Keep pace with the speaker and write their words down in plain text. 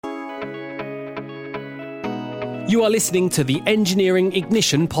You are listening to the Engineering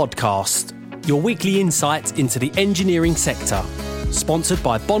Ignition podcast, your weekly insight into the engineering sector. Sponsored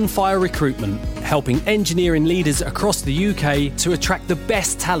by Bonfire Recruitment, helping engineering leaders across the UK to attract the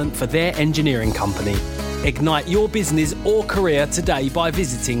best talent for their engineering company. Ignite your business or career today by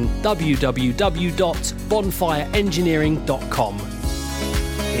visiting www.bonfireengineering.com.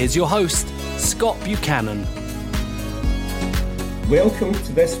 Here's your host, Scott Buchanan. Welcome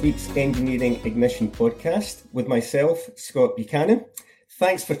to this week's Engineering Ignition podcast with myself, Scott Buchanan.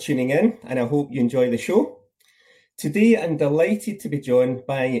 Thanks for tuning in, and I hope you enjoy the show. Today, I'm delighted to be joined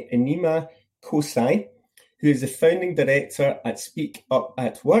by Animah Kosai, who is the founding director at Speak Up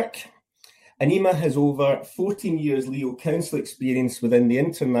at Work. Animah has over 14 years legal counsel experience within the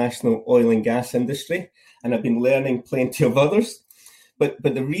international oil and gas industry, and I've been learning plenty of others. But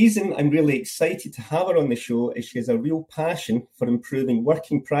the reason I'm really excited to have her on the show is she has a real passion for improving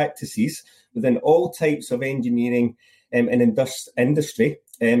working practices within all types of engineering and industry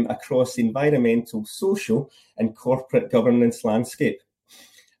across the environmental, social and corporate governance landscape.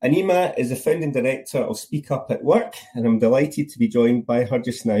 Animah is the founding director of Speak Up at Work, and I'm delighted to be joined by her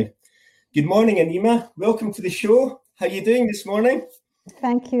just now. Good morning, Animah. Welcome to the show. How are you doing this morning?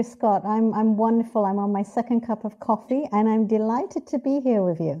 Thank you, Scott. I'm wonderful. I'm on my second cup of coffee, and I'm delighted to be here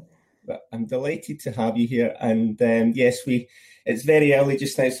with you. I'm delighted to have you here. And yes, it's very early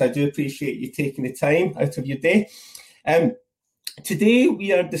just now, so I do appreciate you taking the time out of your day. Today,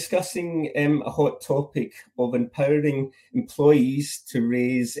 we are discussing a hot topic of empowering employees to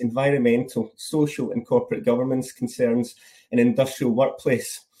raise environmental, social and corporate governance concerns in industrial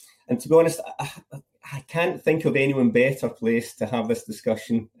workplace. And to be honest, I can't think of anyone better placed to have this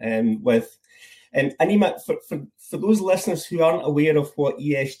discussion with. Animah, for those listeners who aren't aware of what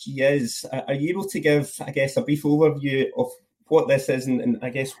ESG is, are you able to give, I guess, a brief overview of what this is and I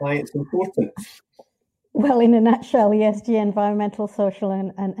guess why it's important? Well, in a nutshell, ESG, environmental, social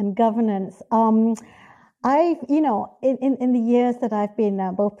and governance. I've, in the years that I've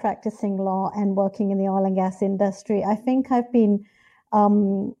been both practicing law and working in the oil and gas industry, I think I've been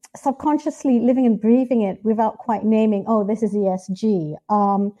subconsciously living and breathing it without quite naming, this is ESG.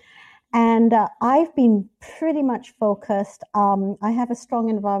 And I've been pretty much focused. I have a strong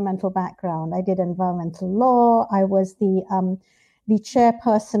environmental background. I did environmental law. I was the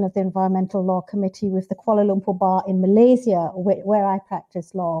chairperson of the environmental law committee with the Kuala Lumpur Bar in Malaysia, where I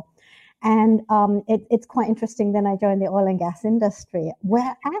practice law. And it's quite interesting. Then I joined the oil and gas industry,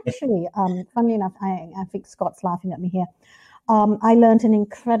 where actually, funnily enough, I think Scott's laughing at me here. I learned an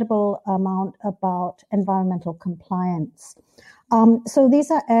incredible amount about environmental compliance. So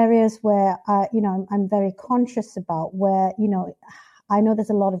these are areas where, I'm very conscious about where, I know there's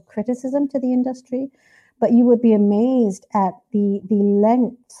a lot of criticism to the industry, but you would be amazed at the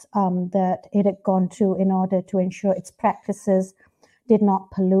lengths that it had gone to in order to ensure its practices did not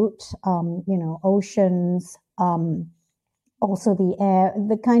pollute, oceans, also the air,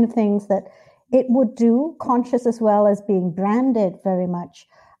 the kind of things that it would do, conscious as well as being branded very much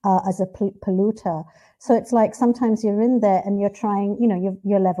as a polluter. So it's like sometimes you're in there and you're trying,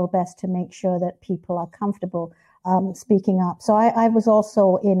 your level best to make sure that people are comfortable speaking up. So I was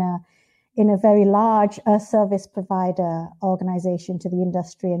also in a very large service provider organization to the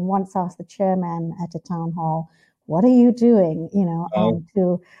industry, and once asked the chairman at a town hall, what are you doing,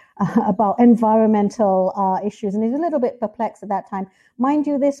 about environmental issues? And he's a little bit perplexed at that time. Mind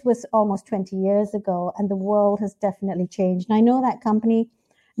you, this was almost 20 years ago, and the world has definitely changed. And I know that company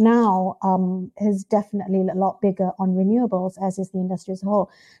now is definitely a lot bigger on renewables, as is the industry as a whole.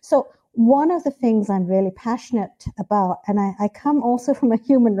 So one of the things I'm really passionate about, and I come also from a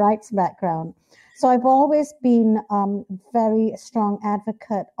human rights background, so I've always been very strong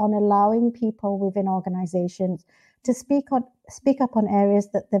advocate on allowing people within organizations to speak up on areas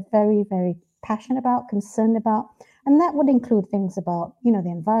that they're very, very passionate about, concerned about, and that would include things about, the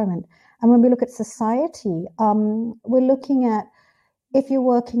environment. And when we look at society, we're looking at, if you're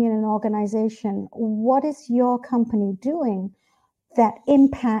working in an organization, what is your company doing that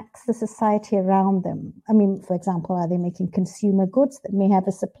impacts the society around them? I mean, for example, are they making consumer goods that may have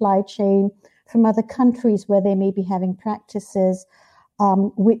a supply chain from other countries where they may be having practices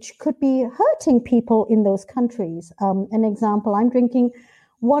which could be hurting people in those countries? An example, I'm drinking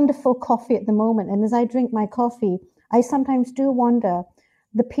wonderful coffee at the moment, and as I drink my coffee, I sometimes do wonder,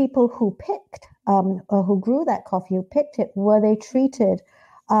 the people who picked or who grew that coffee, who picked it, were they treated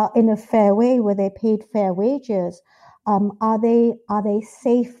in a fair way? Were they paid fair wages? Are they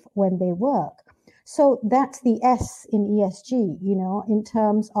safe when they work? So that's the S in ESG, in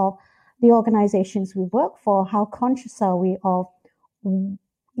terms of the organizations we work for. How conscious are we of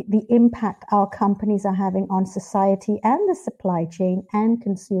the impact our companies are having on society and the supply chain and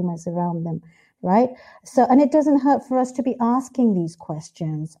consumers around them, right? So, and it doesn't hurt for us to be asking these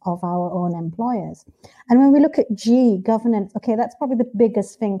questions of our own employers. And when we look at G, governance, okay, that's probably the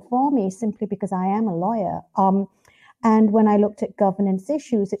biggest thing for me, simply because I am a lawyer. And when I looked at governance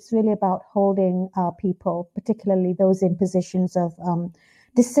issues, it's really about holding people, particularly those in positions of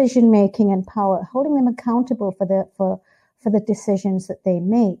decision making and power, holding them accountable for the decisions that they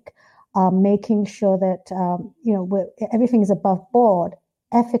make, making sure that everything is above board,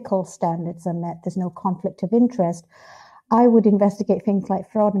 ethical standards are met, there's no conflict of interest. I would investigate things like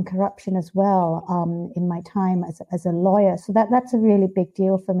fraud and corruption as well in my time as a lawyer. So that's a really big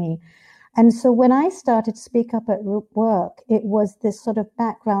deal for me. And so when I started to speak up at work, it was this sort of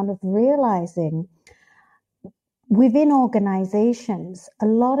background of realizing within organizations, a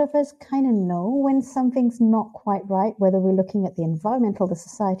lot of us kind of know when something's not quite right, whether we're looking at the environmental, the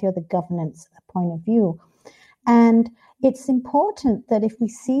society, or the governance point of view. And it's important that if we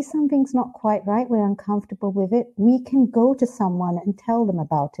see something's not quite right, we're uncomfortable with it, we can go to someone and tell them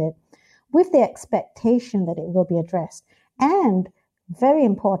about it with the expectation that it will be addressed. And very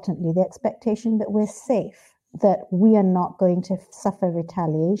importantly, the expectation that we're safe, that we are not going to suffer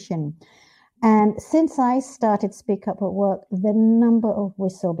retaliation. And since I started Speak Up at Work, the number of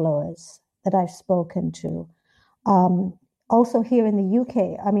whistleblowers that I've spoken to, also here in the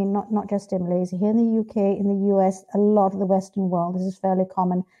UK, I mean, not just in Malaysia, here in the UK, in the US, a lot of the Western world, this is fairly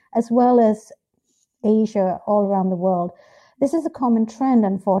common, as well as Asia, all around the world. This is a common trend,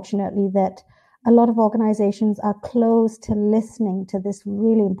 unfortunately, that a lot of organizations are closed to listening to this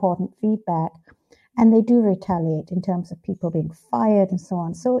really important feedback, and they do retaliate in terms of people being fired and so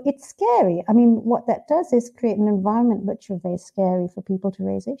on. So it's scary. I mean, what that does is create an environment which is very scary for people to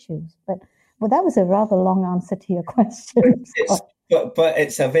raise issues. But that was a rather long answer to your question. But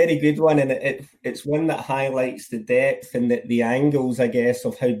it's a very good one, and it's one that highlights the depth and the angles, I guess,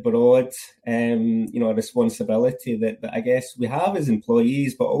 of how broad, a responsibility that I guess we have as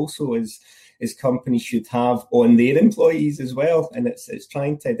employees, but also as companies should have on their employees as well. And it's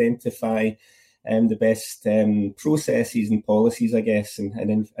trying to identify the best processes and policies, I guess,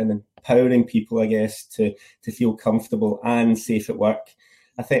 and empowering people, I guess, to feel comfortable and safe at work.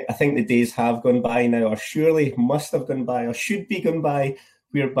 I think the days have gone by now, or surely must have gone by, or should be gone by,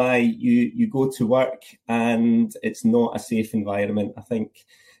 whereby you go to work and it's not a safe environment. I think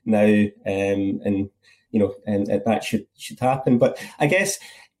now, and that should happen. But I guess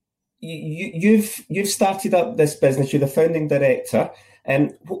you've started up this business. You're the founding director.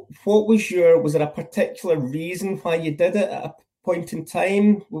 And what was there a particular reason why you did it at a point in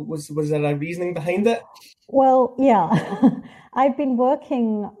time? Was there a reasoning behind it? Well, yeah. I've been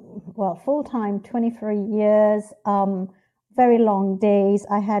working, full-time, 23 years, very long days.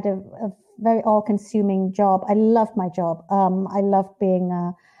 I had a very all-consuming job. I loved my job. I loved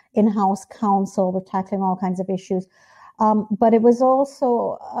being in-house counsel with tackling all kinds of issues. But it was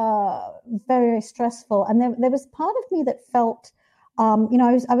also very, very stressful. And there was part of me that felt, I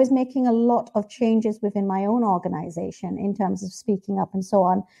was making a lot of changes within my own organization in terms of speaking up and so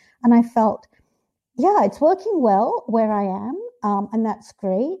on. And I felt, yeah, it's working well where I am, and that's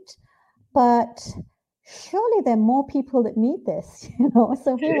great. But surely there are more people that need this,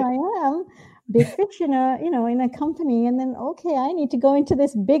 So here I am, big fish in a company, and then I need to go into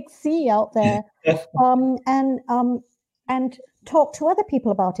this big sea out there, and talk to other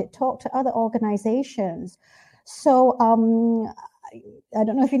people about it, talk to other organizations. So I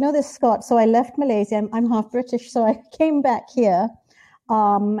don't know if you know this, Scott. So I left Malaysia. I'm half British, so I came back here.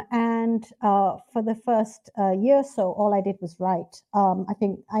 And for the first year or so, all I did was write. I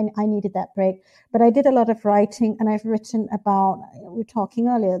think I needed that break. But I did a lot of writing, and I've written about, we were talking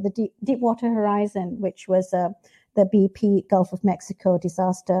earlier, the Deepwater Horizon, which was the BP Gulf of Mexico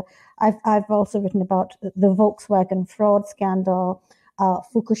disaster. I've also written about the Volkswagen fraud scandal,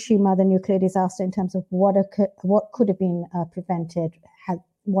 Fukushima, the nuclear disaster, in terms of what could have been prevented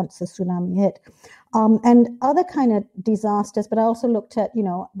once the tsunami hit, and other kind of disasters. But I also looked at,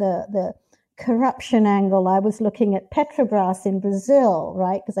 the corruption angle. I was looking at Petrobras in Brazil,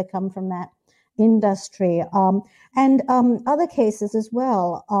 right? Because I come from that industry, and other cases as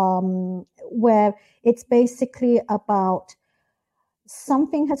well, where it's basically about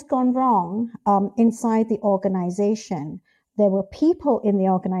something has gone wrong inside the organization. There were people in the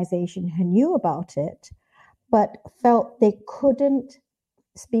organization who knew about it, but felt they couldn't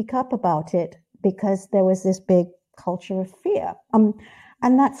speak up about it because there was this big culture of fear.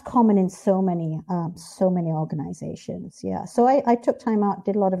 And that's common in so many organizations. Yeah. So I took time out,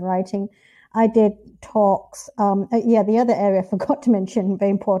 did a lot of writing. I did talks. The other area I forgot to mention,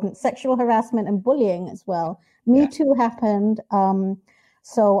 very important, sexual harassment and bullying as well. Me Too happened.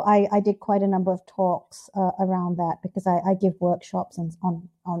 So I did quite a number of talks around that because I give workshops on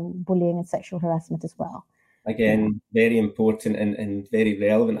bullying and sexual harassment as well. Again, very important and very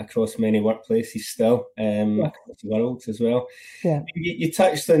relevant across many workplaces still, across the world as well. Yeah. You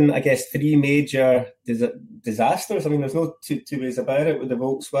touched on, I guess, three major disasters. I mean, there's no two ways about it with the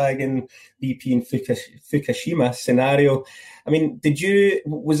Volkswagen, BP and Fukushima scenario. I mean,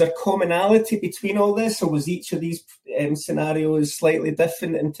 was there commonality between all this, or was each of these scenarios slightly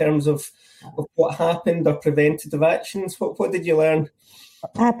different in terms of what happened or preventative actions? What did you learn?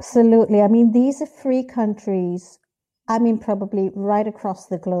 Absolutely. I mean, these are three countries, I mean, probably right across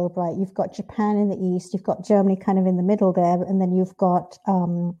the globe, right? You've got Japan in the east, you've got Germany kind of in the middle there, and then you've got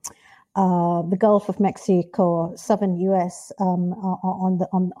the Gulf of Mexico, southern US on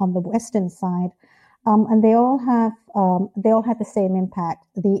the western side. And they all had the same impact.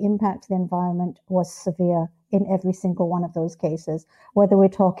 The impact to the environment was severe in every single one of those cases, whether we're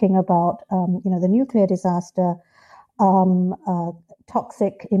talking about, the nuclear disaster,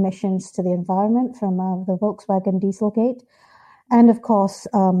 toxic emissions to the environment from the Volkswagen Dieselgate, and of course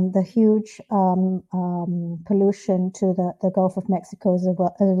the huge pollution to the Gulf of Mexico as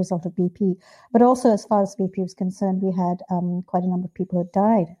a result of BP. But also, as far as BP was concerned, we had quite a number of people who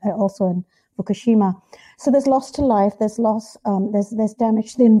died, also in Fukushima. So there's loss to life, there's loss, there's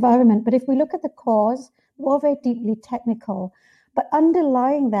damage to the environment. But if we look at the cause, we're all very deeply technical, but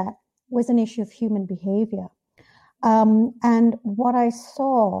underlying that was an issue of human behavior. And what I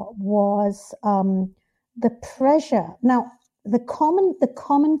saw was the pressure. Now, the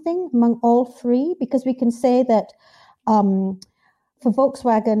common thing among all three, because we can say that for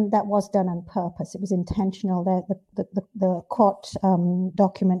Volkswagen that was done on purpose; it was intentional. The court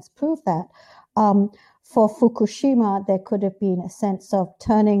documents prove that. For Fukushima, there could have been a sense of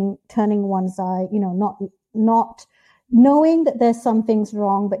turning one's eye, not knowing that there's some things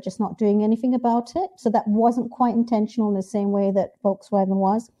wrong, but just not doing anything about it. So that wasn't quite intentional in the same way that Volkswagen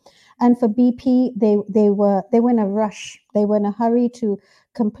was. And for BP, they were in a rush. They were in a hurry to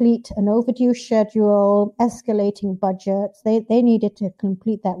complete an overdue schedule, escalating budgets. They needed to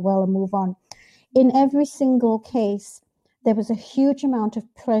complete that well and move on. In every single case, there was a huge amount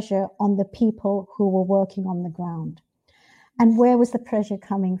of pressure on the people who were working on the ground. And where was the pressure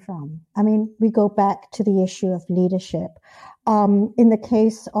coming from? I mean, we go back to the issue of leadership. In the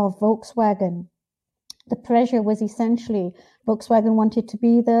case of Volkswagen, the pressure was essentially Volkswagen wanted to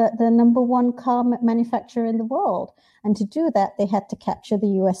be the number one car manufacturer in the world. And to do that, they had to capture the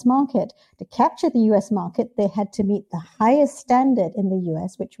US market. To capture the US market, they had to meet the highest standard in the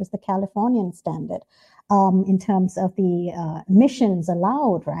US, which was the Californian standard, in terms of the emissions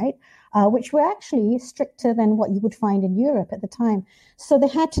allowed, right? Which were actually stricter than what you would find in Europe at the time. So they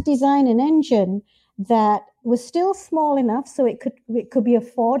had to design an engine that was still small enough so it could be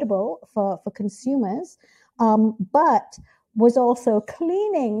affordable for consumers, but was also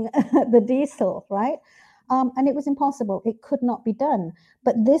cleaning the diesel, right? And it was impossible. It could not be done.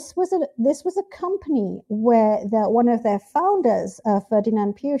 But this was a company where one of their founders,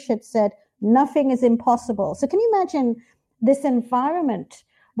 Ferdinand Piëch, had said, nothing is impossible. So can you imagine this environment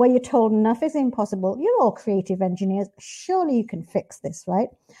where you're told nothing is impossible? You're all creative engineers. Surely you can fix this, right?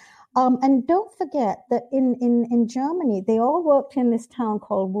 And don't forget that in Germany, they all worked in this town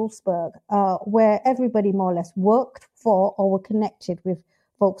called Wolfsburg, where everybody more or less worked for or were connected with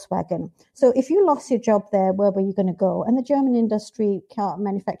Volkswagen. So if you lost your job there, where were you going to go? And the German industry, car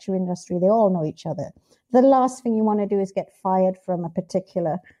manufacturing industry, they all know each other. The last thing you want to do is get fired from a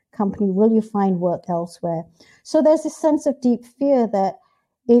particular company. Will you find work elsewhere? So there's this sense of deep fear that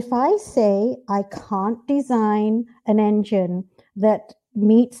if I say I can't design an engine that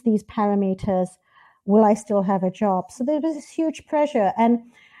meets these parameters, will I still have a job? So there was this huge pressure. And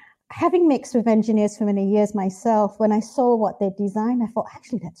having mixed with engineers for many years myself, when I saw what they designed, I thought,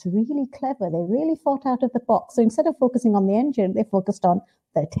 actually, that's really clever. They really thought out of the box. So instead of focusing on the engine, they focused on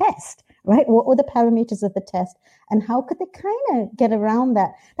the test, right? What were the parameters of the test? And how could they kind of get around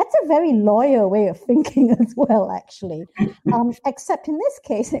that? That's a very lawyer way of thinking as well, actually. Except in this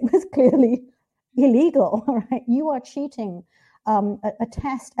case, it was clearly illegal, right? You are cheating a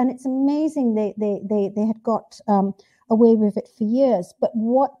test. And it's amazing they had got away with it for years. But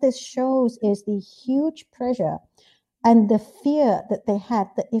what this shows is the huge pressure and the fear that they had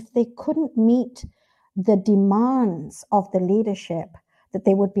that if they couldn't meet the demands of the leadership, that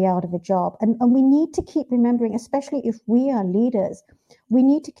they would be out of a job. And we need to keep remembering, especially if we are leaders, we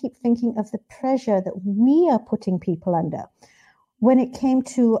need to keep thinking of the pressure that we are putting people under. when it came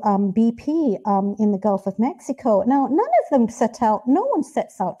to BP in the Gulf of Mexico, now none of them no one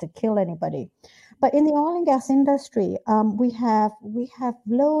sets out to kill anybody. But in the oil and gas industry, we have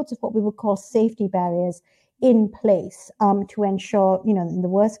loads of what we would call safety barriers in place to ensure, in the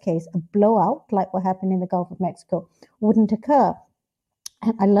worst case, a blowout like what happened in the Gulf of Mexico wouldn't occur.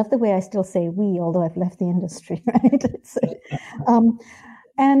 And I love the way I still say we, although I've left the industry, right?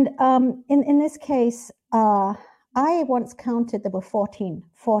 In this case, I once counted there were 14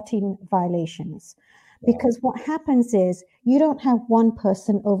 violations. Because what happens is you don't have one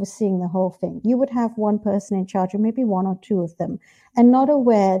person overseeing the whole thing. You would have one person in charge, or maybe one or two of them, and not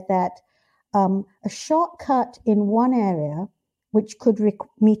aware that a shortcut in one area, which could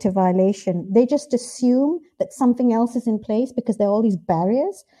meet a violation, they just assume that something else is in place because there are all these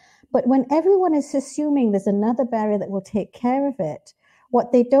barriers. But when everyone is assuming there's another barrier that will take care of it,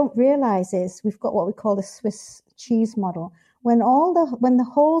 what they don't realize is we've got what we call the Swiss cheese model. When the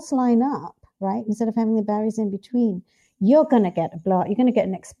holes line up, right, instead of having the barriers in between, you're going to get a blowout, you're going to get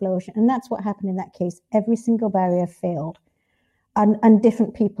an explosion. And that's what happened in that case. Every single barrier failed. And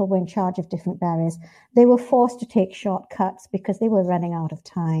different people were in charge of different barriers. They were forced to take shortcuts because they were running out of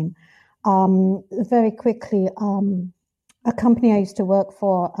time. Very quickly, a company I used to work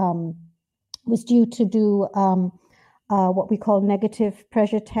for was due to do what we call negative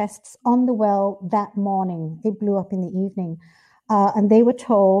pressure tests on the well that morning. It blew up in the evening. And they were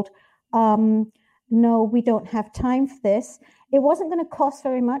told, no, we don't have time for this. It wasn't going to cost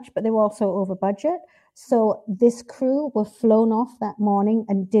very much, but they were also over budget. So this crew were flown off that morning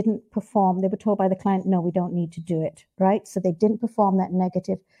and didn't perform. They were told by the client, no, we don't need to do it, right? So they didn't perform that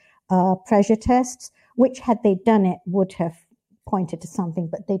negative pressure tests, which had they done it would have pointed to something,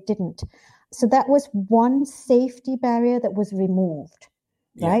 but they didn't. So that was one safety barrier that was removed,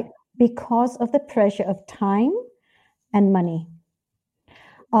 right? Because of the pressure of time and money.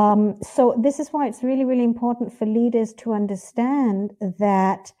 So this is why it's really, really important for leaders to understand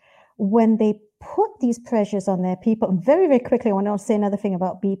that when they put these pressures on their people, and very, very quickly, I want to say another thing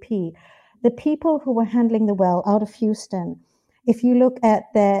about BP. The people who were handling the well out of Houston, if you look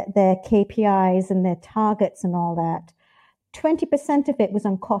at their KPIs and their targets and all that, 20% of it was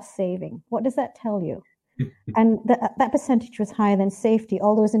on cost saving. What does that tell you? And that percentage was higher than safety,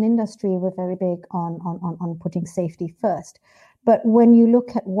 although as an industry, we're very big on putting safety first. But when you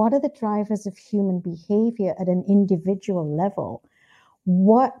look at what are the drivers of human behavior at an individual level,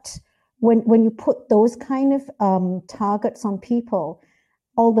 when you put those kind of targets on people,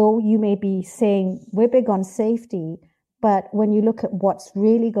 although you may be saying we're big on safety, but when you look at what's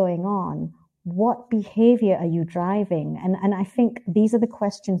really going on, what behavior are you driving? And I think these are the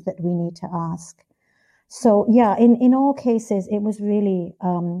questions that we need to ask. So yeah, in all cases, it was really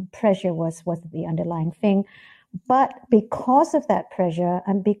pressure was the underlying thing. But because of that pressure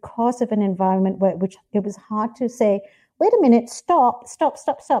and because of an environment which it was hard to say, wait a minute, stop.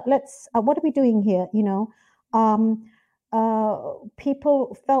 Let's, what are we doing here?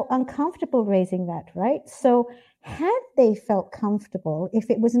 People felt uncomfortable raising that, right? So had they felt comfortable, if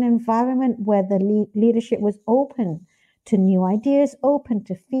it was an environment where the leadership was open to new ideas, open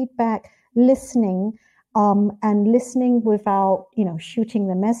to feedback, listening, and listening without, shooting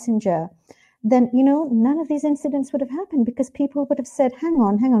the messenger, then, none of these incidents would have happened because people would have said, hang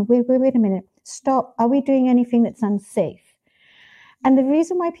on, wait a minute, stop. Are we doing anything that's unsafe? And the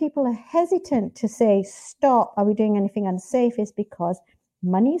reason why people are hesitant to say, stop, are we doing anything unsafe is because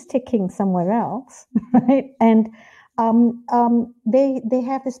money is ticking somewhere else, right? And they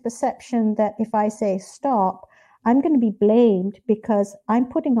have this perception that if I say stop, I'm going to be blamed because I'm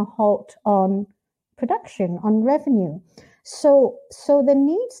putting a halt on production, on revenue. So there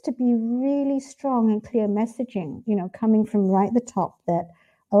needs to be really strong and clear messaging, coming from right at the top that,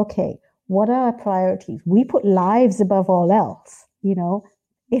 okay, what are our priorities? We put lives above all else,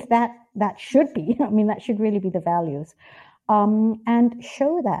 if that should be, that should really be the values. And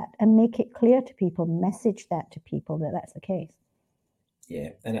show that and make it clear to people, message that to people that that's the case. Yeah.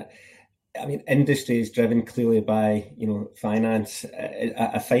 And industry is driven clearly by, finance.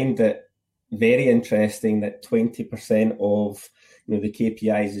 I find that very interesting that 20% of the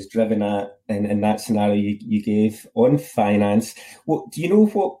KPIs is driven at in that scenario you gave on finance. What do you know?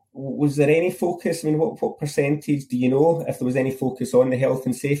 What was there any focus? What percentage do you know if there was any focus on the health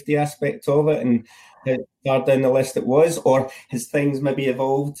and safety aspect of it, and how far down the list it was, or has things maybe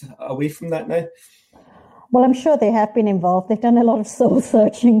evolved away from that now? Well, I'm sure they have been involved. They've done a lot of soul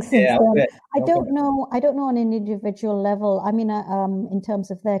searching since then. I don't know on an individual level. In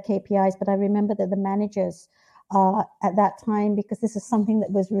terms of their KPIs, but I remember that the managers at that time, because this is something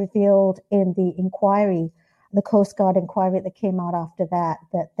that was revealed in the inquiry, the Coast Guard inquiry that came out after that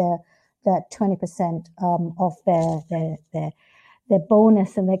 20% of their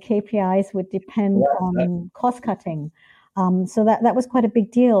bonus and their KPIs would depend on cost cutting. So that was quite a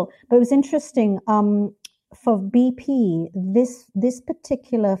big deal. But it was interesting. For BP, this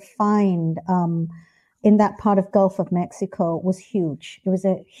particular find in that part of Gulf of Mexico was huge. It was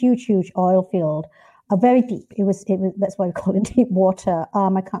a huge oil field, very deep. It was that's why we call it deep water.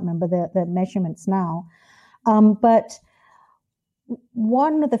 I can't remember the measurements now, but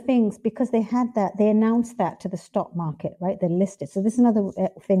one of the things, because they had that, they announced that to the stock market, right? They listed. So this is another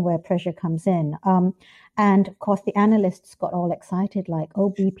thing where pressure comes in. And of course, the analysts got all excited, like, oh,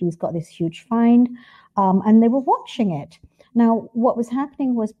 BP's got this huge find. And they were watching it. Now, what was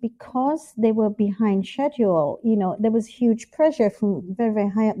happening was, because they were behind schedule, there was huge pressure from very, very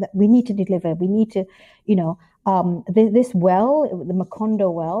high up that we need to deliver. We need to, this well, the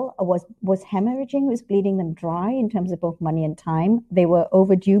Macondo well, was hemorrhaging, was bleeding them dry in terms of both money and time. They were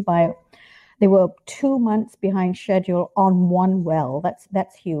overdue they were 2 months behind schedule on one well.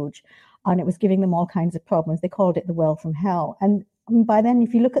 That's huge. And it was giving them all kinds of problems. They called it the well from hell. And by then,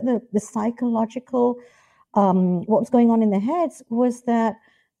 if you look at the psychological, what was going on in their heads was that,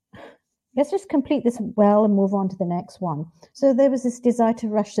 let's just complete this well and move on to the next one. So there was this desire to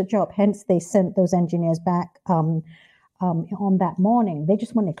rush the job. Hence, they sent those engineers back on that morning. They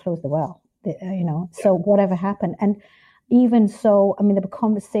just wanted to close the well, So whatever happened. And even so, I mean, there were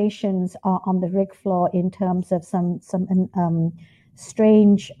conversations on the rig floor in terms of some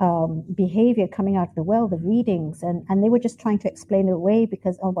strange behavior coming out of the well, the readings. And they were just trying to explain it away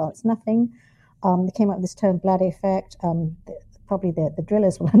because, it's nothing. They came up with this term, bladder effect. Probably the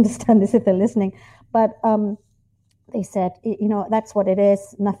drillers will understand this if they're listening, but they said, that's what it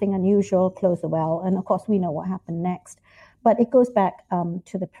is, nothing unusual, close the well. And of course, we know what happened next. But it goes back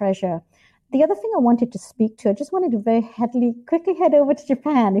to the pressure. The other thing I wanted to speak to, I just wanted to quickly head over to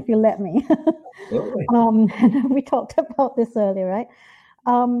Japan, if you let me. And we talked about this earlier, right?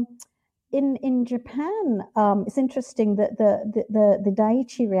 In Japan, it's interesting that the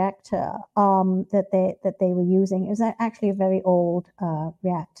Daiichi reactor that they were using, it was actually a very old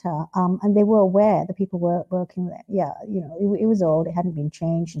reactor, and they were aware, the people were working there. Yeah, it was old, it hadn't been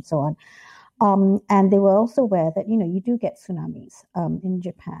changed, and so on. And they were also aware that you do get tsunamis in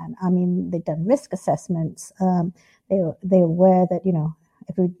Japan. I mean, they've done risk assessments. They're aware that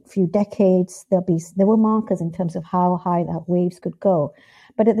every few decades there were markers in terms of how high that waves could go.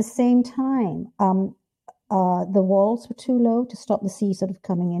 But at the same time, the walls were too low to stop the sea sort of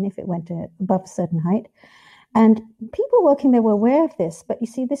coming in if it went above a certain height. And people working there were aware of this. But you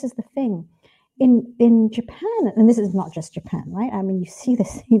see, this is the thing. In Japan, and this is not just Japan, right? I mean, you see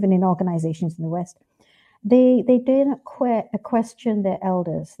this even in organizations in the West. They didn't question their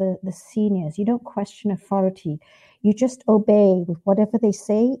elders, the seniors. You don't question authority. You just obey with whatever they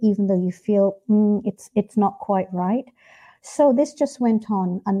say, even though you feel it's not quite right. So this just went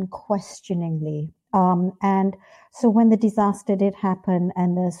on unquestioningly. And so when the disaster did happen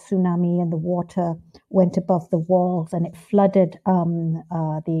and the tsunami and the water went above the walls and it flooded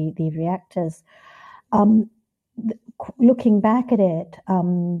the reactors, looking back at it,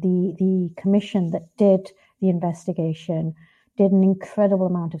 the commission that did the investigation did an incredible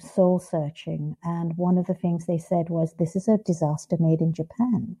amount of soul searching. And one of the things they said was, this is a disaster made in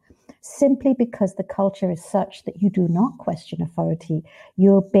Japan, simply because the culture is such that you do not question authority.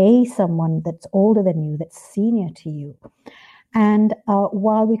 You obey someone that's older than you, that's senior to you. And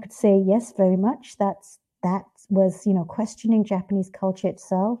while we could say, yes, very much, that was, questioning Japanese culture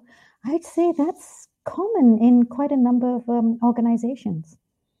itself, I'd say that's common in quite a number of organizations.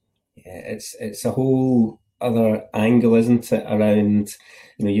 Yeah, it's a whole other angle, isn't it, around,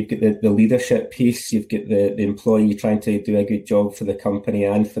 you've got the leadership piece, you've got the employee trying to do a good job for the company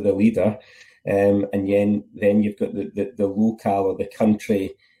and for the leader, and then you've got the locale or the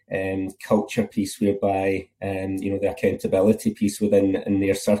country culture piece, whereby the accountability piece in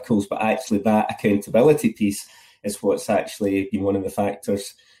their circles, but actually that accountability piece is what's actually been one of the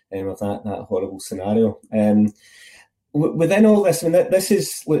factors of that horrible scenario. Within all this, I mean, this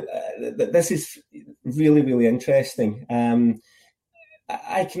is really, really interesting.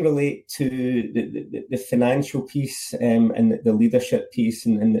 I can relate to the financial piece and the leadership piece,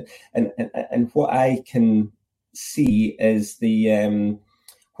 and what I can see is the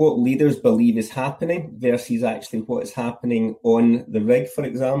what leaders believe is happening versus actually what is happening on the rig, for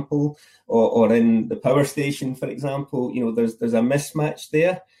example, or in the power station, for example. There's a mismatch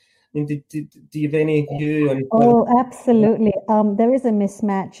there. I mean, do you have any view on? Oh, absolutely. There is a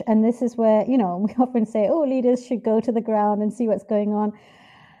mismatch. And this is where, we often say, leaders should go to the ground and see what's going on.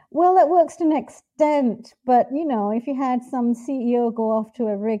 Well, that works to an extent, but if you had some CEO go off to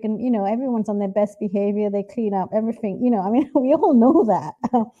a rig and everyone's on their best behavior, they clean up everything. I mean, we all know that.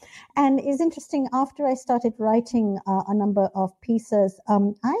 And it's interesting. After I started writing a number of pieces,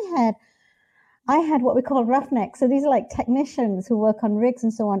 I had what we call roughnecks. So these are like technicians who work on rigs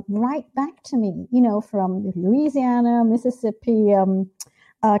and so on, write back to me, from Louisiana, Mississippi,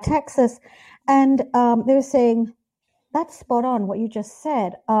 Texas, and they were saying, that's spot on what you just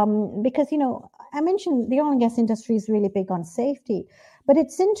said, because, I mentioned the oil and gas industry is really big on safety, but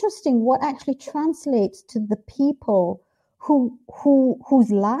it's interesting what actually translates to the people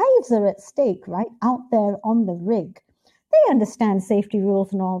whose lives are at stake, right, out there on the rig. They understand safety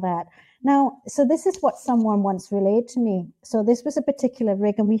rules and all that. Now, so this is what someone once relayed to me. So this was a particular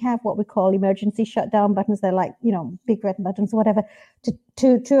rig, and we have what we call emergency shutdown buttons. They're like, big red buttons, whatever,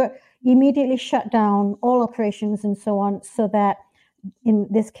 to immediately shut down all operations and so on, so that in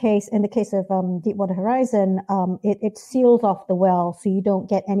the case of Deepwater Horizon, it seals off the well so you don't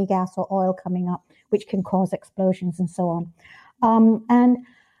get any gas or oil coming up, which can cause explosions and so on.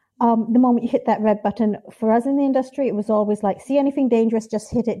 The moment you hit that red button, for us in the industry, it was always like, see anything dangerous,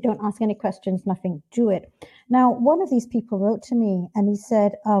 just hit it. Don't ask any questions, nothing, do it. Now, one of these people wrote to me and he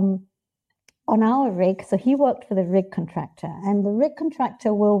said, on our rig, so he worked for the rig contractor, and the rig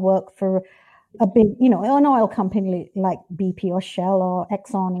contractor will work for a big, an oil company like BP or Shell or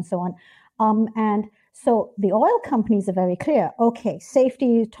Exxon and so on. And so the oil companies are very clear, okay,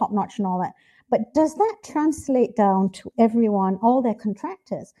 safety, top notch and all that. But does that translate down to everyone, all their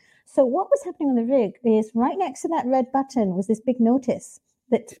contractors? So what was happening on the rig is right next to that red button was this big notice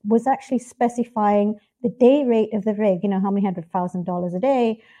that was actually specifying the day rate of the rig, how many $100,000 a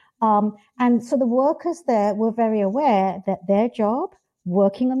day. And so the workers there were very aware that their job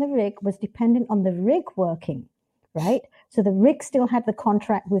working on the rig was dependent on the rig working, right? So the rig still had the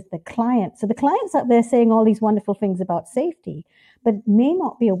contract with the client. So the client's out there saying all these wonderful things about safety, but may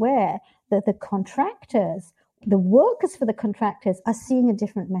not be aware that the contractors, the workers for the contractors are seeing a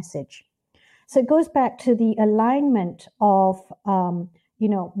different message. So it goes back to the alignment of,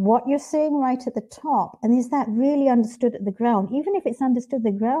 what you're saying right at the top. And is that really understood at the ground? Even if it's understood at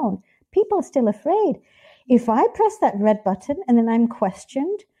the ground, people are still afraid. If I press that red button and then I'm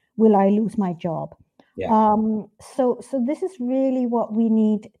questioned, will I lose my job? Yeah. So this is really what we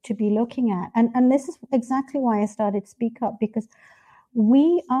need to be looking at. And this is exactly why I started Speak Up, because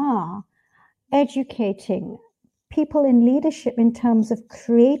we are educating people in leadership in terms of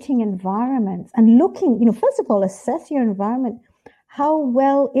creating environments and looking, first of all, assess your environment. How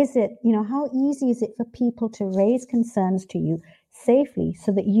well is it, how easy is it for people to raise concerns to you safely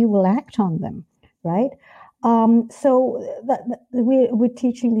so that you will act on them, right? So we're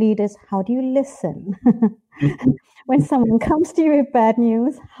teaching leaders, how do you listen? When someone comes to you with bad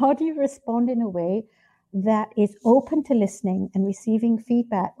news, how do you respond in a way that is open to listening and receiving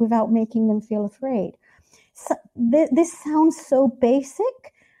feedback without making them feel afraid? So this sounds so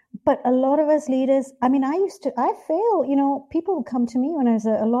basic, but a lot of us leaders, I fail, people would come to me when I was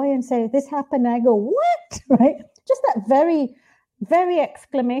a lawyer and say, this happened, and I go, what, right? Just that very, very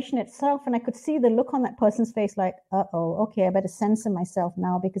exclamation itself, and I could see the look on that person's face like, uh-oh, okay, I better censor myself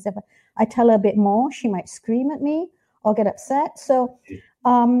now, because if I tell her a bit more, she might scream at me or get upset. So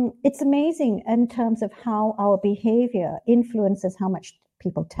it's amazing in terms of how our behavior influences how much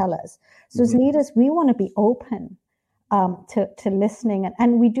people tell us. So as leaders, we want to be open to listening,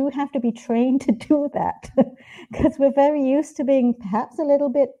 and we do have to be trained to do that, because we're very used to being perhaps a little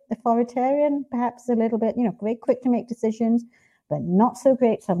bit authoritarian, perhaps a little bit, very quick to make decisions, but not so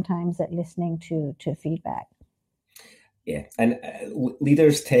great sometimes at listening to feedback. Yeah, and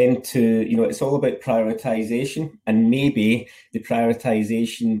leaders tend to, it's all about prioritization, and maybe the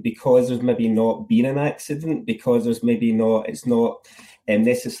prioritization, because there's maybe not been an accident, because there's maybe not, it's not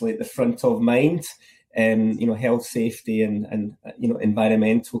necessarily at the front of mind. Health, safety, and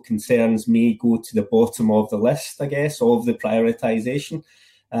environmental concerns may go to the bottom of the list, I guess, of the prioritization,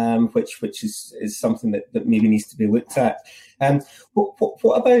 which is something that maybe needs to be looked at.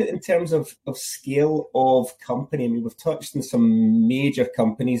 What about in terms of scale of company? I mean, we've touched on some major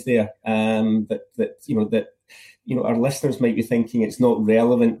companies there, that our listeners might be thinking it's not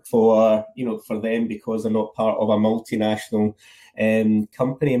relevant for them because they're not part of a multinational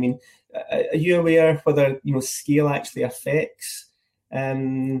company. I mean, are you aware whether scale actually affects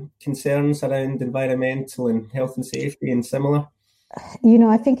concerns around environmental and health and safety and similar?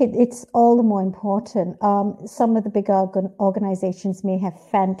 I think it's all the more important. Some of the big organizations may have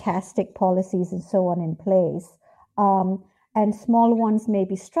fantastic policies and so on in place, and smaller ones may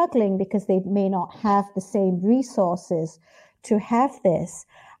be struggling because they may not have the same resources to have this.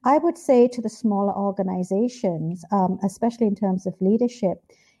 I would say to the smaller organizations, especially in terms of leadership,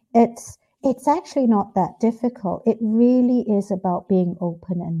 it's actually not that difficult. It really is about being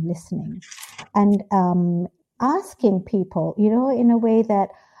open and listening and asking people, in a way that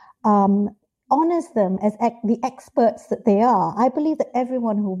honors them as the experts that they are. I believe that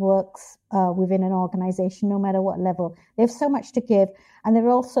everyone who works within an organization, no matter what level, they have so much to give, and they're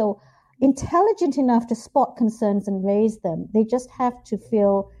also intelligent enough to spot concerns and raise them. They just have to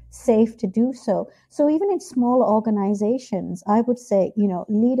feel safe to do so. So even in smaller organizations, I would say,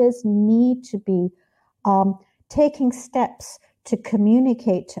 leaders need to be taking steps to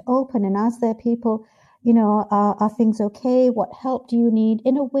communicate, to open and ask their people, are things okay? What help do you need?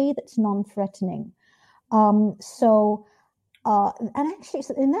 In a way that's non-threatening. And actually,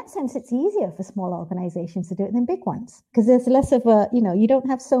 so in that sense, it's easier for small organizations to do it than big ones, because there's less of you don't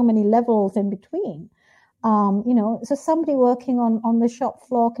have so many levels in between. So somebody working on the shop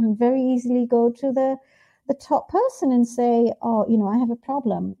floor can very easily go to the top person and say, I have a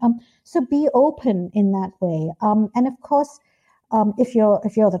problem. So be open in that way. And of course, if you're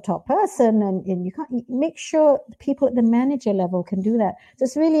the top person and you can't, make sure the people at the manager level can do that. So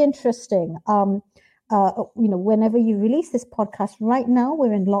it's really interesting. Whenever you release this podcast, right now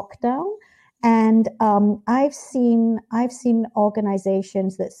we're in lockdown, and I've seen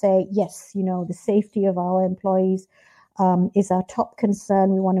organizations that say, yes, the safety of our employees is our top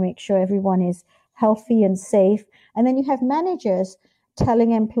concern. We want to make sure everyone is healthy and safe. And then you have managers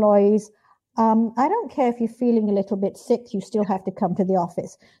telling employees, I don't care if you're feeling a little bit sick, you still have to come to the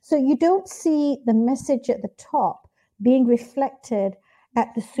office. So you don't see the message at the top being reflected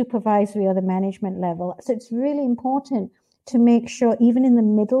at the supervisory or the management level. So it's really important to make sure, even in the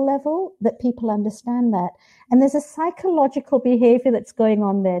middle level, that people understand that. And there's a psychological behavior that's going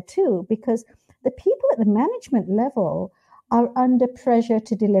on there too, because the people at the management level are under pressure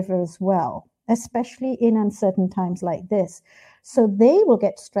to deliver as well, especially in uncertain times like this. So they will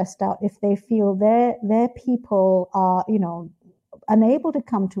get stressed out if they feel their people are, unable to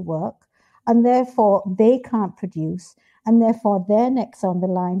come to work, and therefore they can't produce, and therefore their neck's on the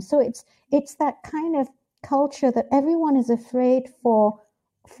line. So it's that kind of culture that everyone is afraid for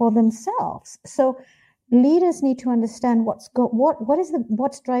themselves. So leaders need to understand what's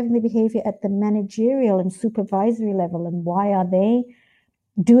driving the behavior at the managerial and supervisory level, and why are they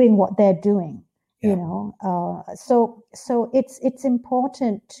doing what they're doing. Yeah. So it's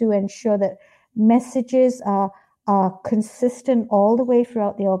important to ensure that messages are consistent all the way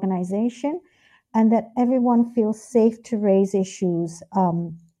throughout the organization, and that everyone feels safe to raise issues,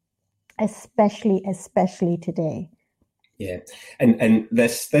 especially today. Yeah, and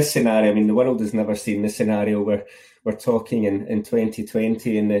this scenario, I mean, the world has never seen this scenario where we're talking in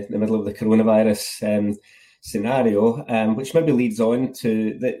 2020 in the middle of the coronavirus scenario, which maybe leads on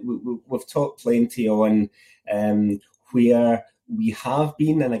to that. We've talked plenty on where we have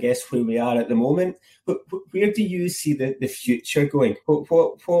been, and I guess where we are at the moment. But where do you see the future going?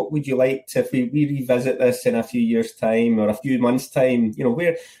 What would you like to, if we revisit this in a few years' time or a few months' time?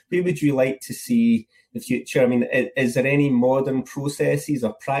 Where would you like to see the future? I mean, is there any modern processes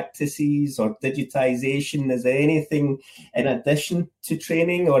or practices or digitization? Is there anything in addition to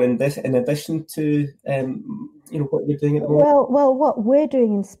training or in addition to what you're doing at the moment? Well, what we're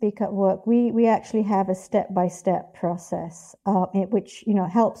doing in Speak Up Work, we actually have a step-by-step process, which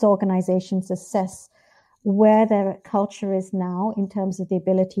helps organizations assess where their culture is now in terms of the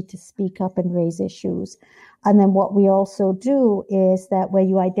ability to speak up and raise issues. And then what we also do is that where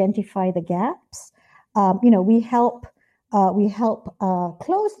you identify the gaps, we help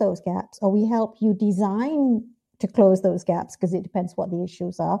close those gaps, or we help you design to close those gaps, because it depends what the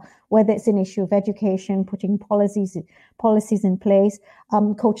issues are, whether it's an issue of education, putting policies in place,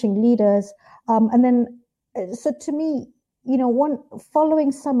 coaching leaders. And then, so to me,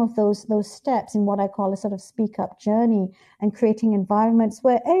 following some of those steps in what I call a sort of speak up journey, and creating environments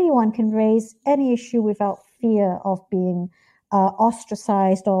where anyone can raise any issue without fear of being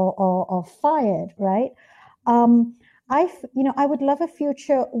ostracized or fired, right? I would love a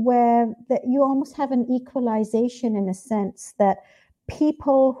future where that you almost have an equalization, in a sense that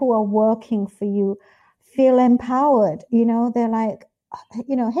people who are working for you feel empowered. They're like,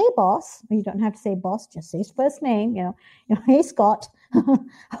 hey, boss. You don't have to say boss, just say his first name. Hey, Scott.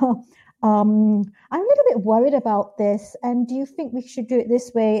 I'm a little bit worried about this, and do you think we should do it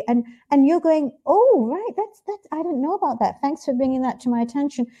this way? And you're going, oh, right, that's I didn't know about that. Thanks for bringing that to my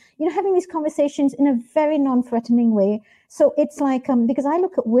attention. Having these conversations in a very non-threatening way. So it's like, because I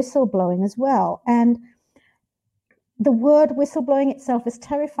look at whistleblowing as well, and the word whistleblowing itself is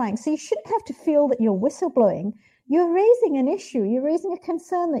terrifying. So you shouldn't have to feel that you're whistleblowing. you're raising an issue, you're raising a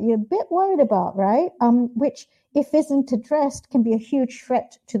concern that you're a bit worried about, right? Which, if isn't addressed, can be a huge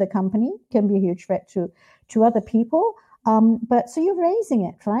threat to the company, can be a huge threat to other people. But so you're raising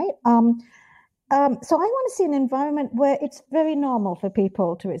it, right? So I want to see an environment where it's very normal for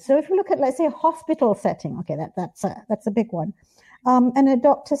people to. So if we look at, let's say, a hospital setting, okay, that's a big one. And a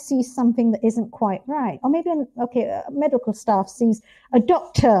doctor sees something that isn't quite right, or maybe a medical staff sees a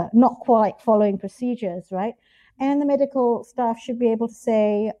doctor not quite following procedures, right? And the medical staff should be able to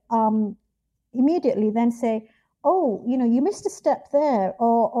say immediately, then say, "Oh, you missed a step there,"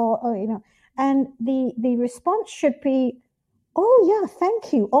 or and the response should be, "Oh yeah,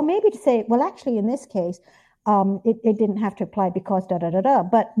 thank you," or maybe to say, "Well, actually, in this case, it didn't have to apply because da da da da,"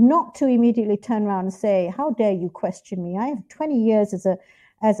 but not to immediately turn around and say, "How dare you question me? I have 20 years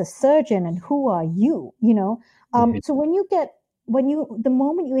as a surgeon, and who are you?" So the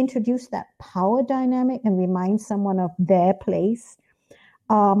moment you introduce that power dynamic and remind someone of their place,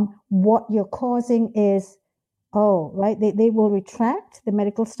 what you're causing is, right, they will retract. The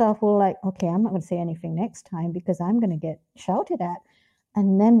medical staff will okay, I'm not going to say anything next time because I'm going to get shouted at.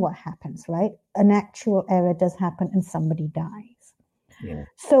 And then what happens, right? An actual error does happen and somebody dies. Yeah.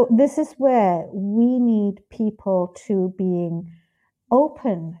 So this is where we need people to being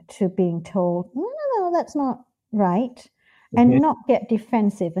open to being told, no, that's not right. And not get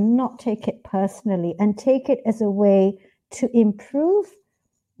defensive and not take it personally and take it as a way to improve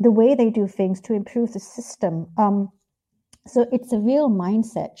the way they do things, to improve the system. So it's a real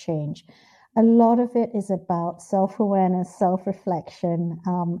mindset change. A lot of it is about self-awareness, self-reflection,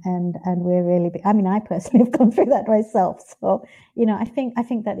 and we're really I personally have gone through that myself. So, I think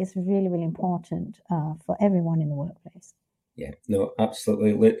that is really, really important for everyone in the workplace. Yeah, no,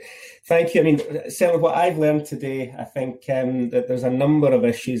 absolutely. Look, thank you. Certainly what I've learned today, I think that there's a number of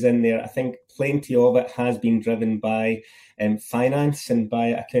issues in there. I think plenty of it has been driven by finance and by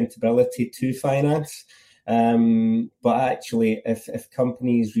accountability to finance. But actually, if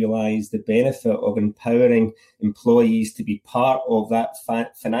companies realise the benefit of empowering employees to be part of that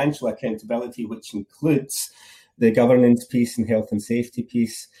financial accountability, which includes the governance piece and health and safety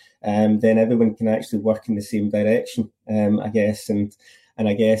piece, then everyone can actually work in the same direction, I guess. And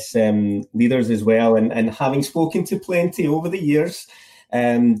I guess leaders as well. And having spoken to plenty over the years,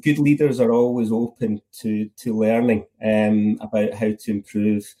 good leaders are always open to learning about how to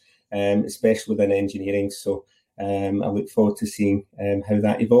improve, especially within engineering. So I look forward to seeing how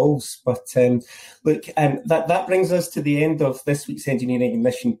that evolves. But that brings us to the end of this week's Engineering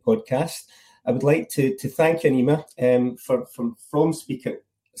Ignition podcast. I would like to thank Animah from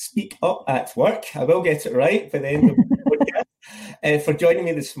Speak Up at Work. I will get it right by the end of the podcast, for joining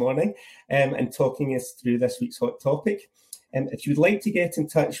me this morning and talking us through this week's hot topic. If you would like to get in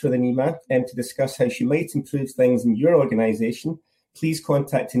touch with Animah to discuss how she might improve things in your organisation, please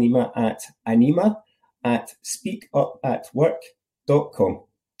contact Animah at speakupatwork.com.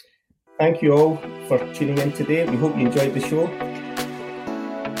 Thank you all for tuning in today. We hope you enjoyed the show.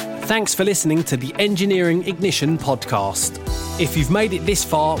 Thanks for listening to the Engineering Ignition podcast. If you've made it this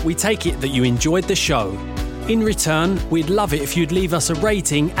far, we take it that you enjoyed the show. In return, we'd love it if you'd leave us a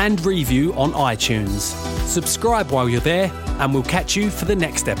rating and review on iTunes. Subscribe while you're there, and we'll catch you for the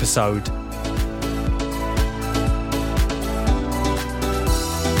next episode.